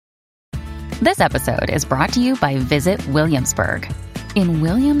This episode is brought to you by Visit Williamsburg. In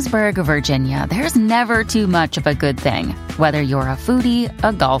Williamsburg, Virginia, there's never too much of a good thing. Whether you're a foodie,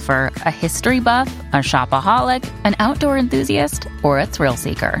 a golfer, a history buff, a shopaholic, an outdoor enthusiast, or a thrill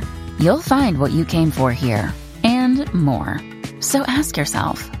seeker, you'll find what you came for here and more. So ask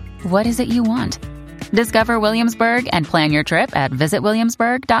yourself, what is it you want? Discover Williamsburg and plan your trip at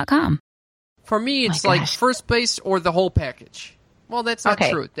visitwilliamsburg.com. For me, it's like first base or the whole package. Well, that's not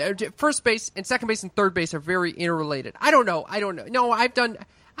true. First base and second base and third base are very interrelated. I don't know. No, I've done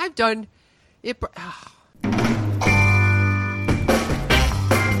it. All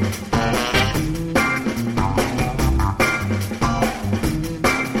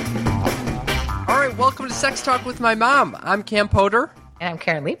right, welcome to Sex Talk with My Mom. I'm Cam Potter. And I'm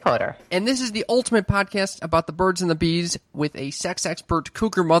Karen Lee Potter. And this is the ultimate podcast about the birds and the bees with a sex expert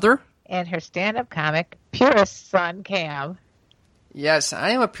cougar mother. And her stand-up comic, purist son, Cam. Yes,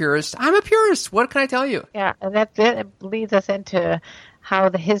 I am a purist. I'm a purist. What can I tell you? Yeah, and that's it. It leads us into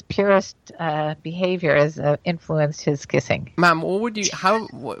how his purist behavior has influenced his kissing. Mom, what would you how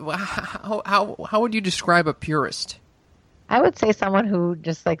would you describe a purist? I would say someone who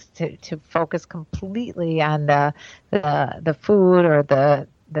just likes to focus completely on the food or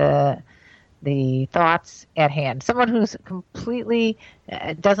the thoughts at hand. Someone who's completely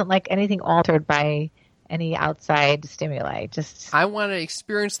doesn't like anything altered by any outside stimuli. I want to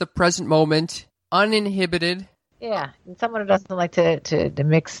experience the present moment, uninhibited. Yeah, and someone who doesn't like to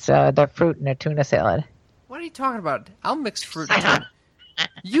mix their fruit in a tuna salad. What are you talking about? I'll mix fruit and tuna.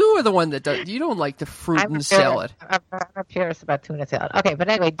 You are the one that does. You don't like the fruit in the salad. I'm a purist about tuna salad. Okay, but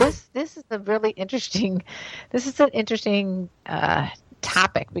anyway, this is a really interesting. This is an interesting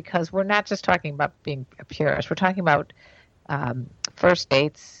topic because we're not just talking about being a purist. We're talking about first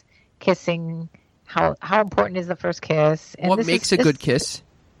dates, kissing. How important is the first kiss? And what makes a good kiss?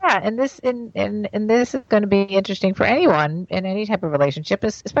 Yeah, and this is going to be interesting for anyone in any type of relationship,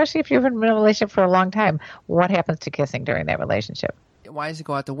 especially if you've been in a relationship for a long time. What happens to kissing during that relationship? Why does it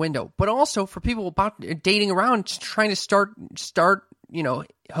go out the window? But also for people about dating around, trying to start,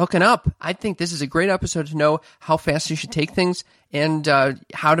 hooking up. I think this is a great episode to know how fast you should take things and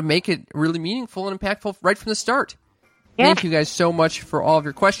how to make it really meaningful and impactful right from the start. Yeah. Thank you guys so much for all of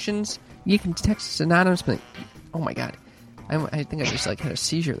your questions. You can text us anonymously. Oh my God. I think I just had a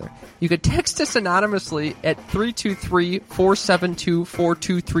seizure there. You could text us anonymously at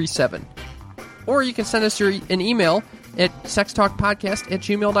 323-472-4237. Or you can send us an email at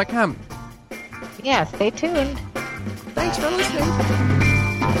sextalkpodcast@gmail.com. Yeah, stay tuned. Thanks for listening.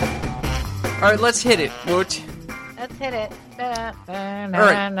 All right, let's hit it, Woot. Let's hit it. All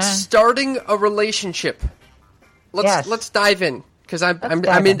right, starting a relationship. Let's dive in. Because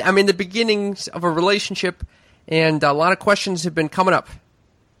I'm in the beginnings of a relationship, and a lot of questions have been coming up.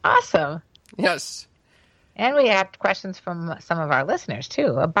 Awesome. Yes. And we had questions from some of our listeners, too,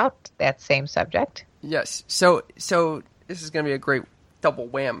 about that same subject. Yes. So this is going to be a great double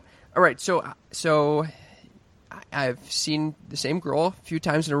wham. All right. So I've seen the same girl a few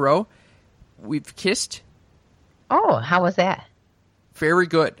times in a row. We've kissed. Oh, how was that? Very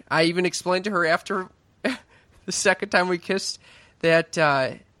good. I even explained to her after the second time we kissed that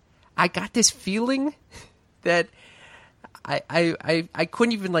I got this feeling that I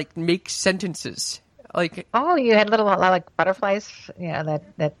couldn't even make sentences. You had little butterflies,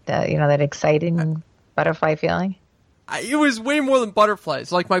 that exciting butterfly feeling. It was way more than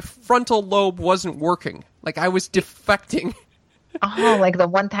butterflies. My frontal lobe wasn't working. I was defecting. Oh, the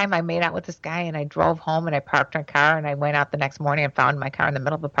one time I made out with this guy and I drove home and I parked my car and I went out the next morning and found my car in the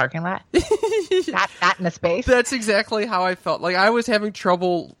middle of the parking lot. not in a space. That's exactly how I felt. I was having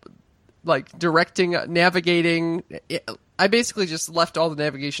trouble, directing, navigating. I basically just left all the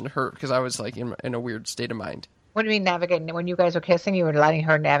navigation to her because I was in a weird state of mind. What do you mean navigating? When you guys were kissing, you were letting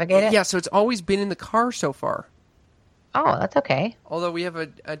her navigate it? Yeah, so it's always been in the car so far. Oh, that's okay. Although we have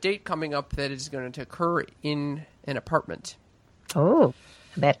a date coming up that is going to occur in an apartment. Oh,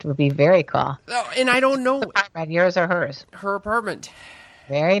 that would be very cool. Oh, and I don't know. Apartment, yours or hers? Her apartment.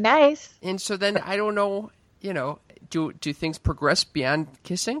 Very nice. And so then I don't know, do things progress beyond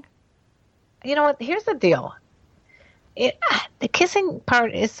kissing? You know what? Here's the deal. The kissing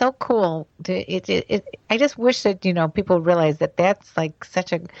part is so cool. I just wish that, people realize that that's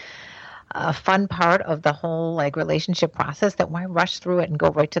such a fun part of the whole relationship process, that why rush through it and go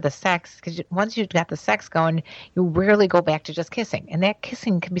right to the sex? Because once you've got the sex going, you rarely go back to just kissing, and that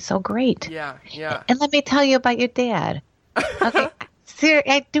kissing can be so great. Yeah. And let me tell you about your dad. Okay.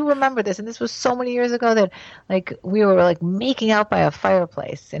 I do remember this, and this was so many years ago that we were making out by a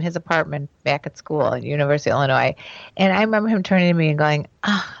fireplace in his apartment back at school at University of Illinois, and I remember him turning to me and going,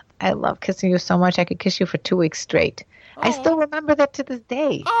 I love kissing you so much. I could kiss you for 2 weeks straight. I still remember that to this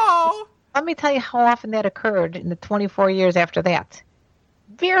day. Oh, Let me tell you how often that occurred in the 24 years after that.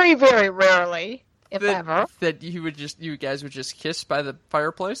 Very, very rarely, if ever. That you guys would just kiss by the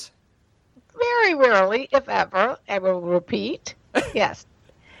fireplace? Very rarely, if ever. I will repeat. Yes.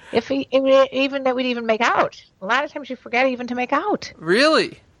 Even that we'd even make out. A lot of times you forget even to make out.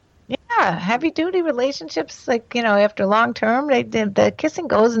 Really? Yeah, heavy-duty relationships, like, after long term, the kissing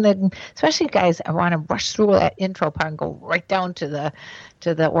goes, and then especially guys, I want to rush through that intro part and go right down to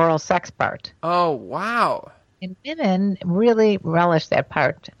the oral sex part. Oh, wow. And women really relish that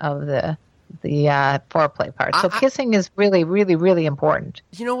part of the foreplay part. So kissing is really, really, really important.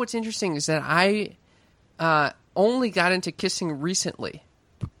 You know what's interesting is that I only got into kissing recently.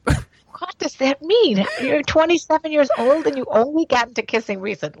 What does that mean? You're 27 years old and you only got into kissing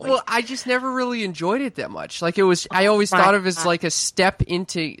recently. Well, I just never really enjoyed it that much. Like I always thought of it as like a step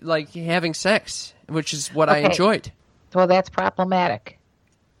into like having sex, which is what I enjoyed. Well, that's problematic.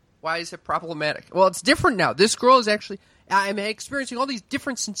 Why is it problematic? Well, it's different now. This girl is actually, I'm experiencing all these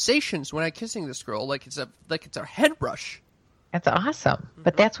different sensations when I'm kissing this girl. Like it's a head rush. That's awesome.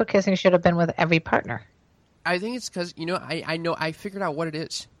 But that's what kissing should have been with every partner. I think it's because, I figured out what it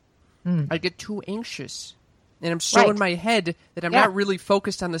is. I get too anxious, and I'm so in my head that I'm not really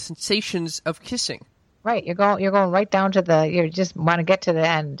focused on the sensations of kissing. Right, you're going right down to you just want to get to the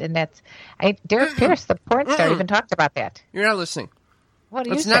end, and that's Derek Pierce, the porn star, even talked about that. You're not listening. What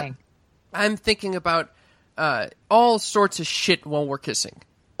are you saying? I'm thinking about all sorts of shit while we're kissing.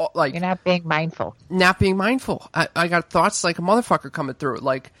 Like you're not being mindful. Not being mindful. I got thoughts like a motherfucker coming through,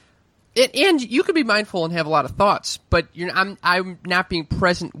 like. And you could be mindful and have a lot of thoughts, but I'm not being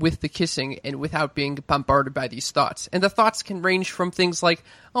present with the kissing and without being bombarded by these thoughts. And the thoughts can range from things like,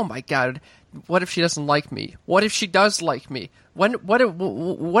 oh my God, what if she doesn't like me? What if she does like me? What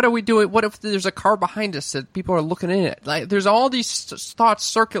are we doing? What if there's a car behind us that people are looking in at? Like, there's all these thoughts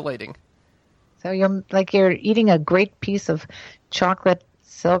circulating. So you're eating a great piece of chocolate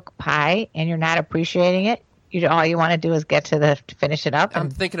silk pie and you're not appreciating it. All you want to do is get to finish it up. I'm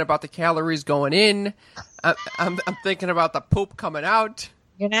thinking about the calories going in. I'm thinking about the poop coming out.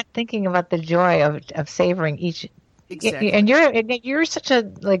 You're not thinking about the joy of savoring each. Exactly. And you're such a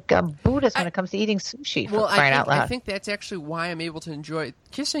Buddhist when it comes to eating sushi. For crying out loud. I think that's actually why I'm able to enjoy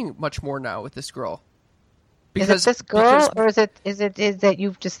kissing much more now with this girl. Is it this girl, or is it that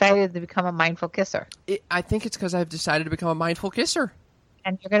you've decided to become a mindful kisser? I think it's because I've decided to become a mindful kisser.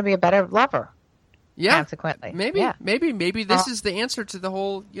 And you're going to be a better lover. Yeah, consequently. Maybe this is the answer to the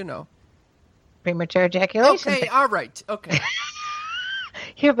whole, premature ejaculation. Okay, all right. Okay.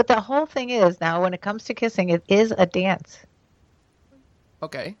 Here, but the whole thing is now when it comes to kissing, it is a dance.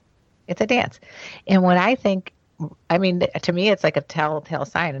 Okay. It's a dance. And what I think, to me, it's like a telltale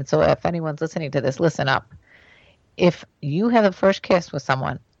sign. And so if anyone's listening to this, listen up. If you have a first kiss with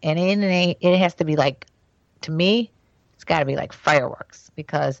someone and it has to be like, to me, it's got to be like fireworks,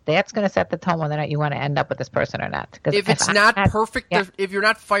 because that's going to set the tone whether or not you want to end up with this person or not. If it's not perfect, if you're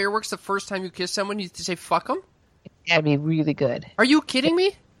not fireworks the first time you kiss someone, you say fuck them? It's got to be really good. Are you kidding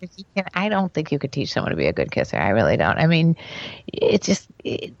me? I don't think you could teach someone to be a good kisser. I really don't. It's just,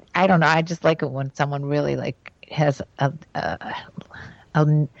 I don't know. I just like it when someone really has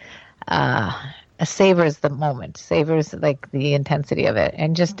savors the moment, savors the intensity of it,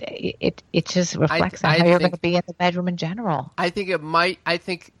 and just it just reflects on how you're going to be in the bedroom in general. I think it might. I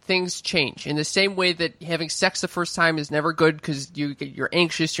think things change in the same way that having sex the first time is never good because you're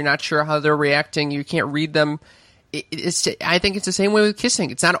anxious, you're not sure how they're reacting, you can't read them. I think it's the same way with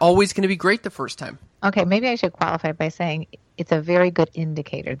kissing. It's not always going to be great the first time. Okay, maybe I should qualify by saying it's a very good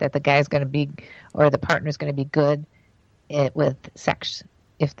indicator that the guy's going to be, or the partner's going to be good with sex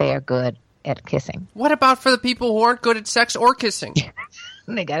if they are good at kissing. What about for the people who aren't good at sex or kissing?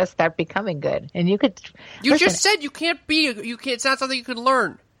 They got to start becoming good. And you just said you can't be. It's not something you can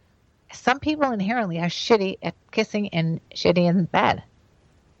learn. Some people inherently are shitty at kissing and shitty in bed.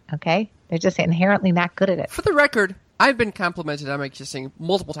 Okay, they're just inherently not good at it. For the record, I've been complimented on my kissing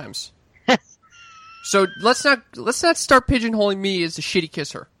multiple times. So let's not start pigeonholing me as a shitty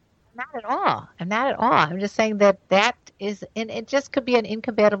kisser. Not at all. I'm not at all. I'm just saying that is, and it just could be an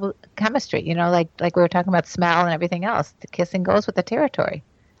incompatible chemistry, like we were talking about smell and everything else. The kissing goes with the territory.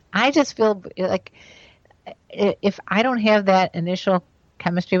 I just feel like if I don't have that initial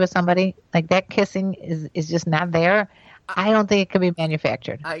chemistry with somebody, like that kissing is just not there, I don't think it can be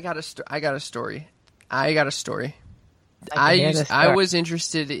manufactured. I got a story. I was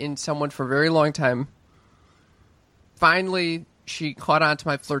interested in someone for a very long time. Finally, she caught on to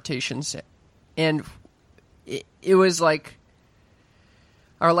my flirtations, and it was like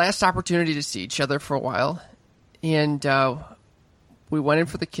our last opportunity to see each other for a while, and we went in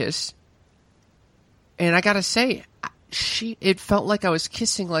for the kiss. And I gotta say, it felt like I was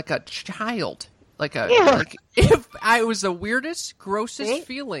kissing like a child, it was the weirdest, grossest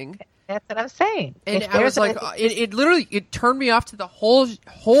feeling. That's what I'm saying. And I was like, it literally turned me off to the whole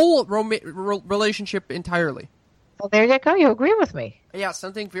relationship entirely. Well, there you go. You agree with me. Yeah,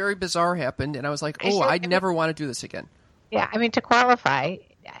 something very bizarre happened, and I was like, I'd never want to do this again. Yeah, I mean, to qualify,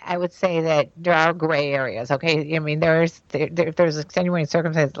 I would say that there are gray areas. Okay, I mean, there's extenuating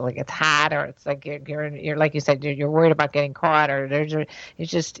circumstances, like it's hot, or it's like you're like you said, you're worried about getting caught, or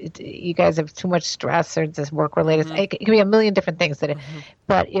you guys have too much stress, or it's just work related. Mm-hmm. It can be a million different things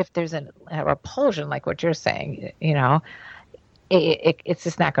but if there's a repulsion, like what you're saying, it's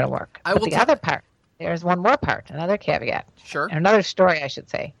just not going to work. But the other part. There's one more part, another caveat. Sure. Another story, I should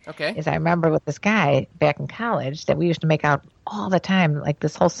say. Okay. Is I remember with this guy back in college that we used to make out all the time. Like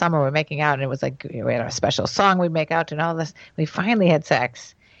this whole summer we're making out, and it was like we had a special song we'd make out and all this. We finally had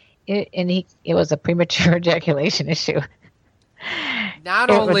sex. It was a premature ejaculation issue. Not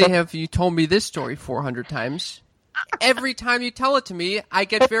only have you told me this story 400 times, every time you tell it to me, I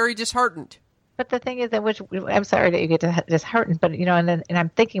get very disheartened. But the thing is that, I'm sorry that you get disheartened, but and I'm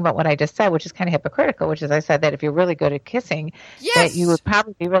thinking about what I just said, which is kind of hypocritical. Which is, I said that if you're really good at kissing, that you would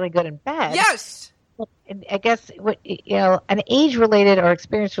probably be really good in bed. Yes. I guess an age-related or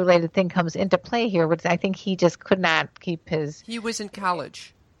experience-related thing comes into play here, which I think he just could not keep his. He was in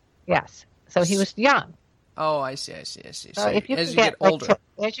college. Yes, so he was young. Oh, I see. So if you as you get older.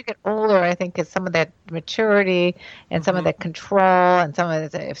 As you get older, I think it's some of that maturity and some of that control, and some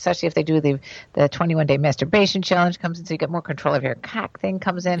of the, especially if they do the 21-day masturbation challenge comes in, so you get more control of your cock thing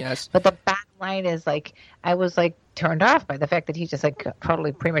comes in. Yes. But the bottom line is, like, I was like turned off by the fact that he just like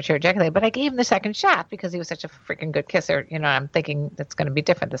totally premature ejaculated. But I gave him the second shot because he was such a freaking good kisser. I'm thinking that's going to be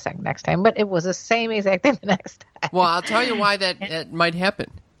different the next time. But it was the same exact thing the next time. Well, I'll tell you why that might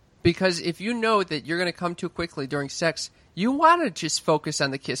happen. Because if you know that you're going to come too quickly during sex, you want to just focus on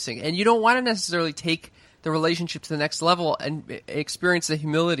the kissing, and you don't want to necessarily take the relationship to the next level and experience the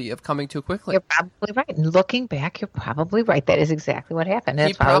humility of coming too quickly. You're probably right. And looking back, you're probably right. That is exactly what happened.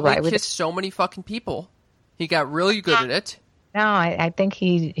 He probably kissed so many fucking people. He got really good at it. No, I think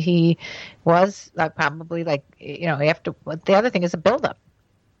he was probably after. The other thing is a buildup.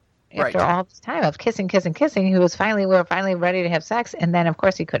 After all this time of kissing, we were finally ready to have sex, and then of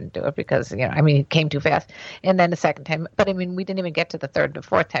course he couldn't do it because he came too fast. And then the second time, but I mean, we didn't even get to the third and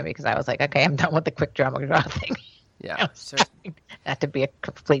fourth time because I was like, okay, I'm done with the quick draw thing. Yeah, not to be a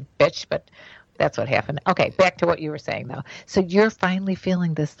complete bitch, but that's what happened. Okay, back to what you were saying though. So you're finally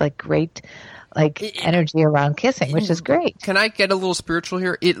feeling this like great, energy around kissing, which is great. Can I get a little spiritual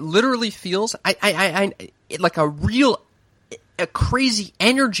here? It literally feels like a crazy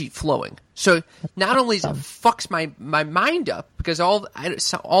energy flowing. So not only it fucks my mind up because all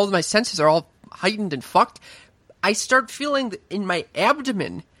of my senses are all heightened and fucked, I start feeling in my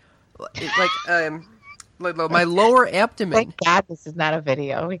abdomen, my lower abdomen. Thank God this is not a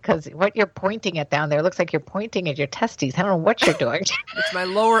video because what you're pointing at down there looks like you're pointing at your testes. I don't know what you're doing. It's my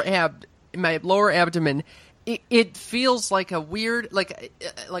lower abdomen. It feels like a weird, like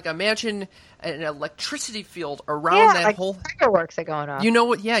imagine an electricity field around that whole. Fireworks are going off. You know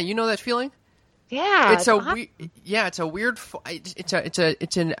what? Yeah, you know that feeling. Yeah, it's a weird. It's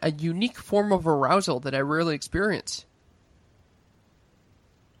a unique form of arousal that I rarely experience.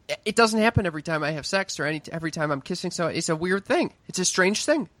 It doesn't happen every time I have sex or every time I'm kissing. So it's a weird thing. It's a strange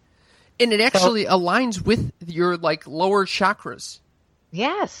thing, and it actually aligns with your lower chakras.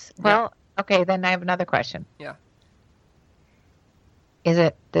 Yes. Well. Okay, then I have another question. Yeah. Is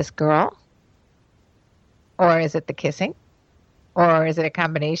it this girl? Or is it the kissing? Or is it a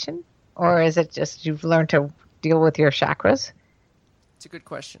combination? Or is it just you've learned to deal with your chakras? It's a good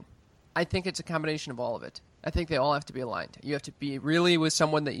question. I think it's a combination of all of it. I think they all have to be aligned. You have to be really with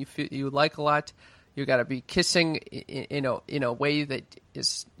someone that you feel you like a lot. You got to be kissing in a way that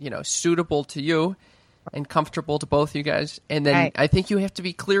is, suitable to you and comfortable to both you guys. And then I think you have to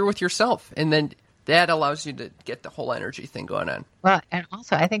be clear with yourself. And then that allows you to get the whole energy thing going on. Well, and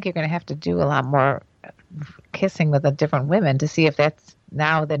also I think you're going to have to do a lot more kissing with the different women to see if that's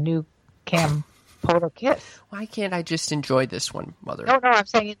now the new Cam Porter kiss. Why can't I just enjoy this one, Mother? No, I'm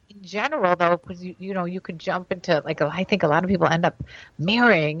saying in general, though, because, you could jump into, I think a lot of people end up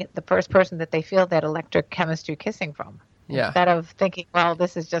marrying the first person that they feel that electric chemistry kissing from. Yeah. Instead of thinking, well,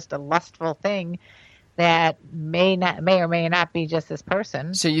 this is just a lustful thing that may or may not be just this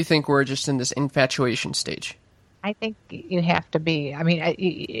person. So you think we're just in this infatuation stage? I think you have to be. I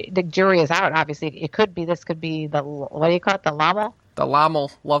mean, the jury is out, obviously. This could be the, what do you call it, the llama? The llama,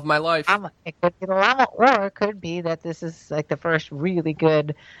 love my life. It could be the llama, or it could be that this is like the first really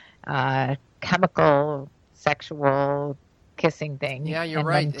good chemical sexual kissing thing. Yeah, you're And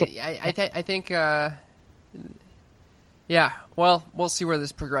right. then I think. Yeah. Well, we'll see where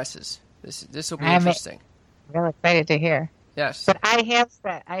this progresses. This will be interesting. I'm really excited to hear. Yes. But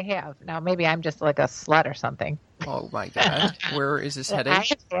I have. Now, maybe I'm just like a slut or something. Oh, my God. Where is this heading? I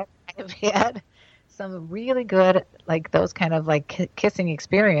have had some really good, like those kind of like kissing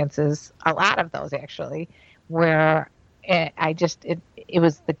experiences, a lot of those actually, where it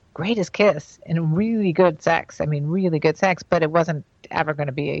was the greatest kiss and really good sex. I mean, really good sex, but it wasn't ever going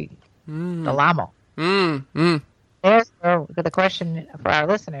to be the llama. There's the question for our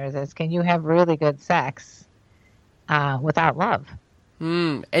listeners is, can you have really good sex without love?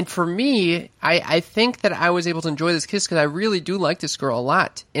 And for me, I think that I was able to enjoy this kiss because I really do like this girl a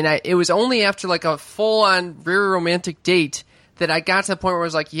lot. And it was only after like a full-on, very romantic date that I got to the point where I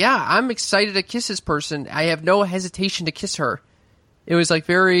was like, yeah, I'm excited to kiss this person. I have no hesitation to kiss her. It was like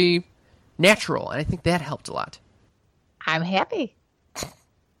very natural, and I think that helped a lot. I'm happy.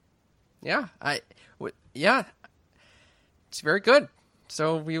 Yeah, yeah, it's very good.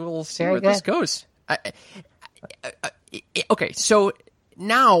 So we will see where this goes. Okay, so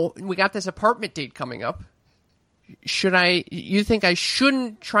now we got this apartment date coming up. You think I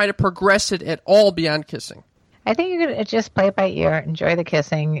shouldn't try to progress it at all beyond kissing? I think you could just play it by ear, enjoy the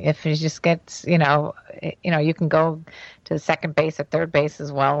kissing. If it just gets, you can go to second base or third base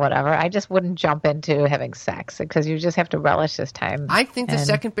as well, whatever. I just wouldn't jump into having sex because you just have to relish this time. I think the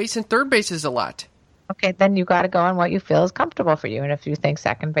second base and third base is a lot. Okay, then you got to go on what you feel is comfortable for you. And if you think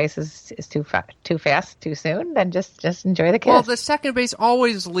second base is too fast, too soon, then just enjoy the kiss. Well, the second base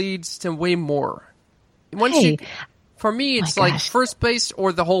always leads to way more. For me, it's like first base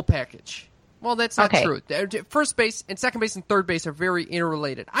or the whole package. Well, that's not true. First base and second base and third base are very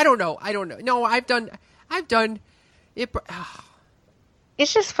interrelated. I don't know. No, I've done it.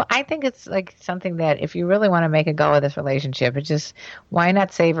 It's just, I think it's like something that if you really want to make a go of this relationship, it's just, why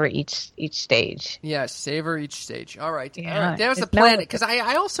not savor each stage? Yes, savor each stage. All right. Yeah, all right. That was the plan. Because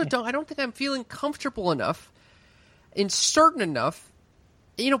I also don't think I'm feeling comfortable enough and certain enough.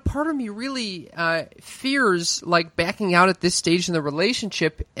 Part of me really fears like backing out at this stage in the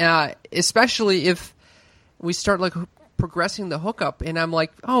relationship, especially if we start like progressing the hookup and I'm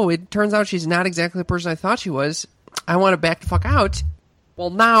like, oh, it turns out she's not exactly the person I thought she was. I want to back the fuck out. Well,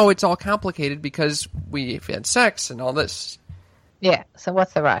 now it's all complicated because we've had sex and all this. Yeah, so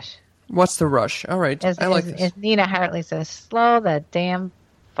what's the rush? What's the rush? All right, I like this. As Nina Hartley says, slow the damn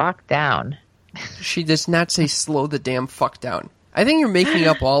fuck down. She does not say slow the damn fuck down. I think you're making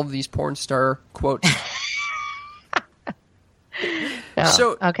up all of these porn star quotes.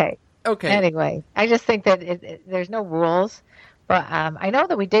 Okay. Anyway, I just think that there's no rules. But I know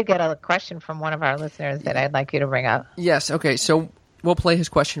that we did get a question from one of our listeners that I'd like you to bring up. Yes, okay. So we'll play his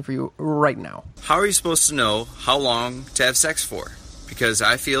question for you right now. How are you supposed to know how long to have sex for? Because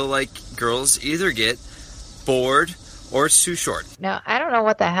I feel like girls either get bored or it's too short. Now, I don't know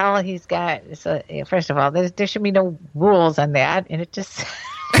what the hell he's got. So, first of all, there should be no rules on that. And it just...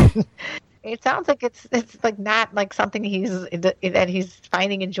 It sounds like it's like not like something that he's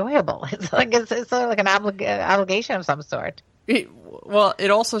finding enjoyable. It's like an obligation of some sort.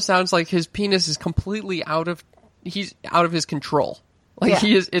 It also sounds like his penis is completely out of his control. Like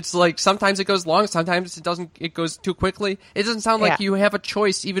he is. It's like sometimes it goes long, sometimes it doesn't. It goes too quickly. It doesn't sound like you have a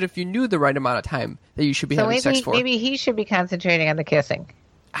choice, even if you knew the right amount of time that you should be having sex for. Maybe he should be concentrating on the kissing.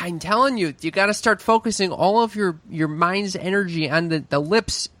 I'm telling you, you got to start focusing all of your mind's energy on the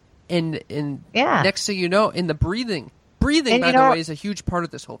lips and next thing you know, in the breathing. Breathing, by the way, is a huge part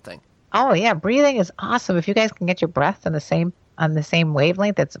of this whole thing. Oh yeah, breathing is awesome. If you guys can get your breath on the same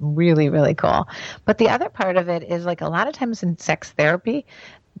wavelength, that's really, really cool. But the other part of it is like a lot of times in sex therapy,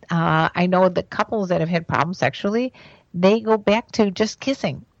 I know the couples that have had problems sexually, they go back to just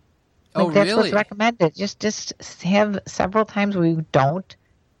kissing. Like that's what's recommended. Just have several times where you don't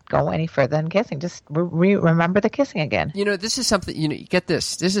go any further than kissing. Just remember the kissing again. This is something, get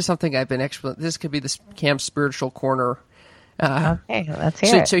this. This is something I've been this could be this Cam's spiritual corner. Okay, let's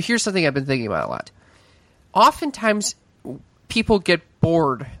hear it. So here's something I've been thinking about a lot. Oftentimes, people get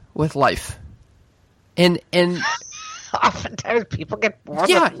bored with life, and oftentimes people get bored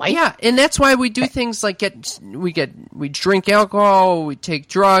with life. Yeah, and that's why we do things like we drink alcohol, we take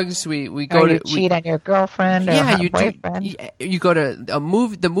drugs, we cheat on your girlfriend or boyfriend. You go to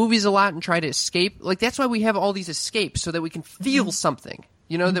the movies a lot and try to escape. Like that's why we have all these escapes so that we can feel something.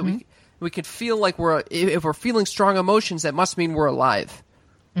 That we can feel like if we're feeling strong emotions, that must mean we're alive.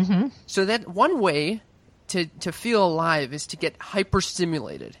 Mm-hmm. So that one way to feel alive is to get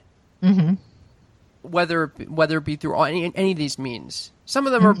hyperstimulated. Mm-hmm. Whether it be through any of these means. Some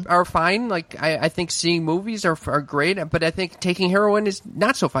of them are fine. Like, I think seeing movies are great, but I think taking heroin is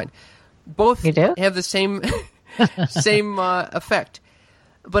not so fine. Both You do? have the same effect.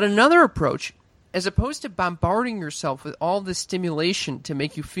 But another approach, as opposed to bombarding yourself with all this stimulation to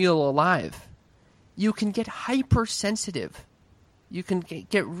make you feel alive, you can get hypersensitive. You can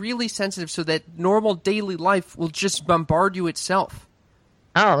get really sensitive so that normal daily life will just bombard you itself.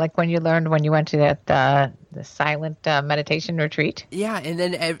 Oh, like when you went to that the silent meditation retreat? Yeah, and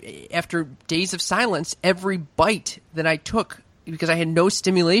then after days of silence, every bite that I took, because I had no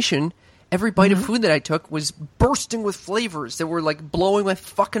stimulation, every bite of food that I took was bursting with flavors that were like blowing my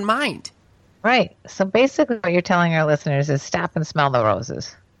fucking mind. Right. So basically what you're telling our listeners is stop and smell the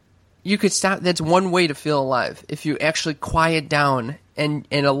roses. You could stop. That's one way to feel alive. If you actually quiet down and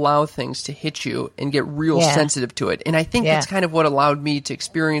allow things to hit you and get real sensitive to it. And I think that's kind of what allowed me to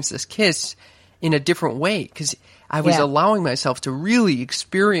experience this kiss in a different way, because I was allowing myself to really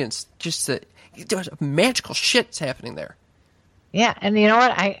experience just there's magical shit's happening there. Yeah, and you know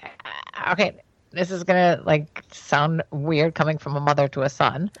what? Okay, this is gonna like sound weird coming from a mother to a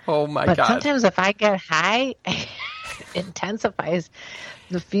son. Oh my but God! Sometimes if I get high, it intensifies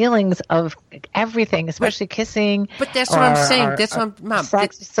the feelings of everything, especially kissing. But that's what I'm saying. That's what I'm, Mom.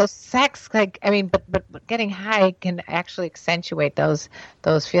 Sex. So sex, like but getting high can actually accentuate those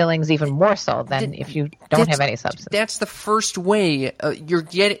feelings even more so than if you don't have any substance. That's the first way you're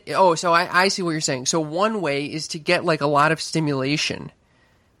getting. Oh, so I see what you're saying. So one way is to get like a lot of stimulation.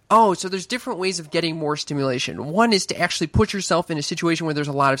 Oh, so there's different ways of getting more stimulation. One is to actually put yourself in a situation where there's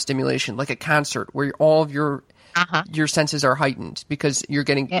a lot of stimulation, like a concert where all of your senses are heightened because you're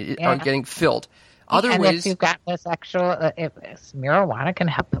getting filled. Other and ways, if you've got this actual, if marijuana can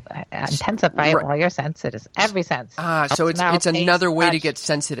help intensify all your senses, every sense. So it's another way to get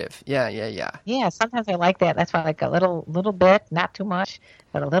sensitive. Yeah. Yeah, sometimes I like that. That's why I like a little bit, not too much,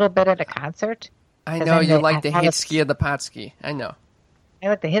 but a little bit at a concert. I know you like the hitski and the potski. I know. I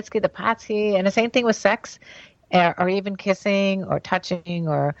like the hitski, the potski, and the same thing with sex. Or even kissing or touching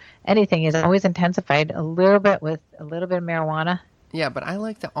or anything is always intensified a little bit with a little bit of marijuana. Yeah, but I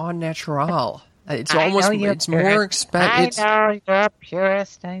like the au natural. It's it's more expensive. I know you're a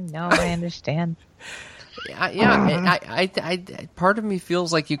purist. I know. I understand. I part of me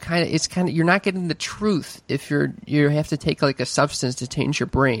feels like you're not getting the truth if you have to take like a substance to change your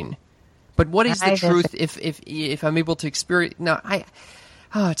brain. But what is the truth if I'm able to experience?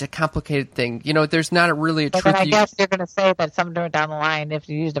 It's a complicated thing. You know, there's not really a truth. But I guess you're going to say that somewhere down the line, if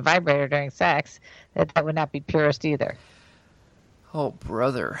you used a vibrator during sex, that would not be purist either. Oh,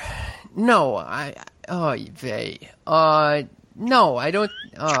 brother. No, no, I don't.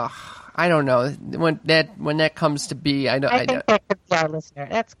 I don't know when that comes to be. I think that could be our listener.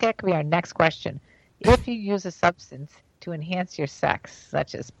 That could be our next question. If you use a substance to enhance your sex,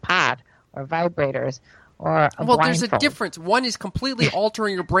 such as pot or vibrators. There's a difference. One is completely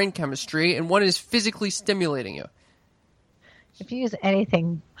altering your brain chemistry, and one is physically stimulating you. If you use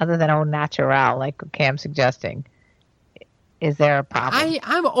anything other than au natural, like Cam's suggesting, is there a problem?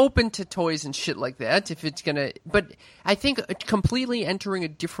 I'm open to toys and shit like that if it's gonna. But I think completely entering a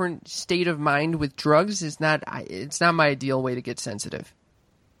different state of mind with drugs is not. It's not my ideal way to get sensitive.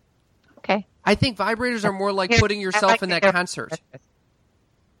 Okay. I think vibrators are more like putting yourself in that concert.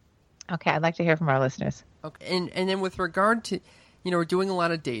 Okay, I'd like to hear from our listeners. Okay, and then with regard to, we're doing a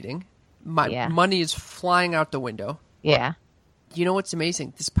lot of dating. Money is flying out the window. Yeah. You know what's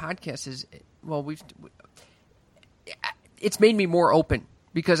amazing? This podcast is, it's made me more open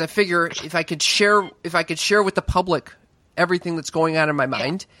because I figure if I could share with the public everything that's going on in my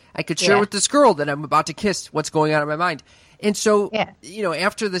mind, I could share with this girl that I'm about to kiss what's going on in my mind. And so,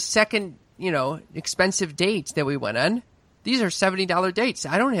 after the second, expensive date that we went on. These are $70 dates.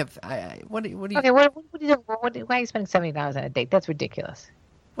 I don't have. What do you? Okay, why are you spending $70 on a date? That's ridiculous.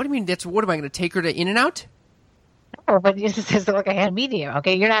 What do you mean? What am I going to take her to In-N-Out? No, but it just look like a medium.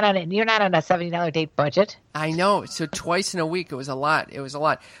 Okay, you're not on a $70 date budget. I know. So twice in a week, it was a lot. I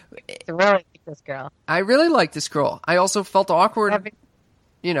really like this girl. I really like this girl. I also felt awkward.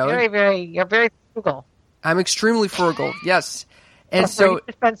 You're very frugal. I'm extremely frugal. Yes. And so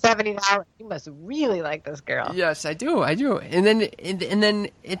you spend $70. You must really like this girl. Yes, I do. And then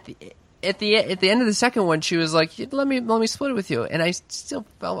at the end of the second one, she was like, "Let me split it with you." And I still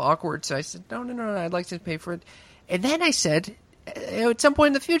felt awkward, so I said, "No, I'd like to pay for it." And then I said, "At some point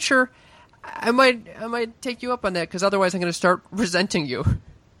in the future, I might take you up on that because otherwise, I'm going to start resenting you."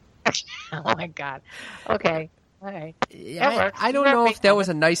 Oh my God. Okay. All right. I don't know if that was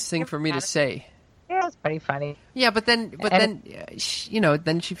a nice thing for me to say. Yeah, it's pretty funny. Yeah, but then,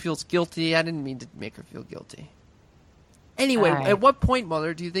 then she feels guilty. I didn't mean to make her feel guilty. Anyway, All right. At what point,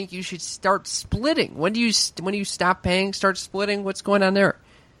 Mother, do you think you should start splitting? When do you stop paying, start splitting? What's going on there?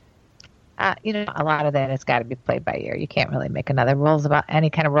 A lot of that has got to be played by ear. You can't really make another rules about any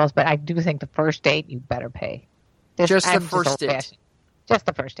kind of rules, but I do think the first date you better pay. Just the I'm first date. old-fashioned. Just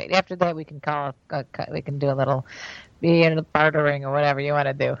the first date. After that, we can we can do a little bartering or whatever you want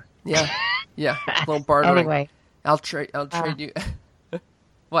to do. Yeah, a little bartering. Anyway, I'll trade you.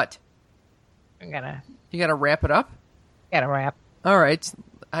 What? I'm gonna You got to wrap it up. wrap. All right.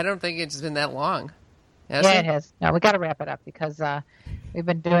 I don't think it's been that long. Has Yeah, it? it has. No, we got to wrap it up because we've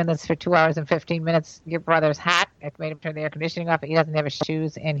been doing this for 2 hours and 15 minutes. Your brother's hot. I've made him turn the air conditioning off. He doesn't have his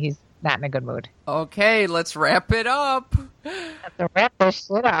shoes, and he's not in a good mood. Okay, let's wrap it up. Have to wrap this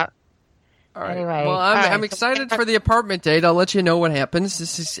shit up. All right. Anyway, well, I'm excited for the apartment date. I'll let you know what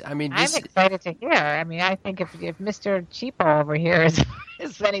happens. I'm excited to hear. I mean, I think if Mr. Cheapo over here is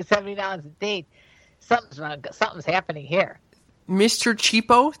spending $70 a date, something's happening here. Mr.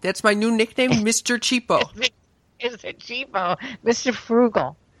 Cheapo? That's my new nickname, Mr. Cheapo. Mr. Cheapo, Mr.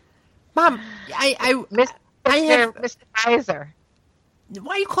 Frugal, Mom, Mr. Miser.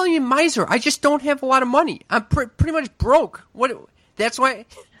 Why are you calling me miser? I just don't have a lot of money. I'm pretty much broke. What? That's why.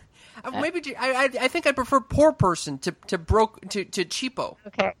 Maybe I think I prefer poor person to cheapo.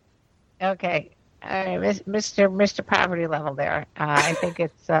 Okay. All right, Mr. Poverty level there. I think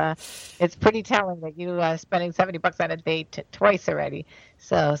it's pretty telling that you spending $70 on a date twice already.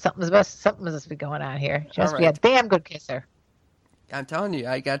 So something must be going on here. Just be a damn good kisser. I'm telling you,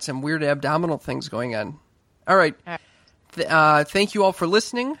 I got some weird abdominal things going on. All right. Thank you all for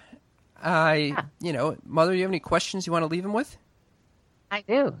listening. Mother, you have any questions you want to leave them with? I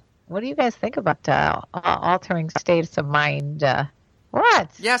do. What do you guys think about altering states of mind?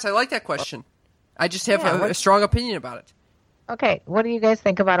 What? Yes, I like that question. I just have a strong opinion about it. Okay, what do you guys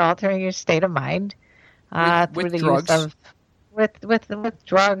think about altering your state of mind through the drugs? use of with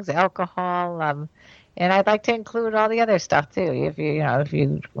drugs, alcohol, and I'd like to include all the other stuff too. If you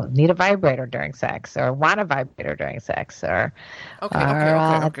need a vibrator during sex, or want a vibrator during sex, or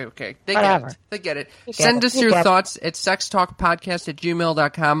okay. They get it. Send us your thoughts at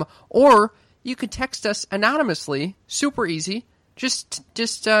sextalkpodcast@gmail.com, or you can text us anonymously. Super easy. Just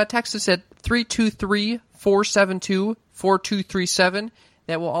text us at 323-472-4237.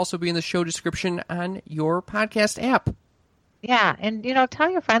 That will also be in the show description on your podcast app. Yeah, and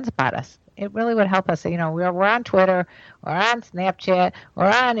tell your friends about us. It really would help us. We're on Twitter, we're on Snapchat, we're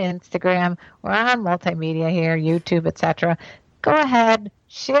on Instagram, we're on multimedia here, YouTube, etc. Go ahead,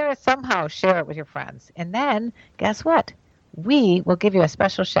 share it with your friends, and then guess what? We will give you a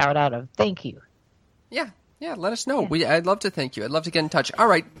special shout out of thank you. Yeah, let us know. Yeah. I'd love to thank you. I'd love to get in touch. All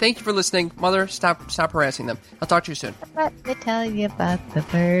right, thank you for listening. Mother, stop harassing them. I'll talk to you soon. Let me tell you about the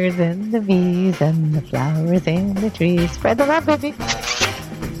birds and the bees and the flowers and the trees. Spread the love, baby.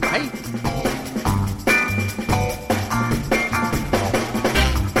 Bye.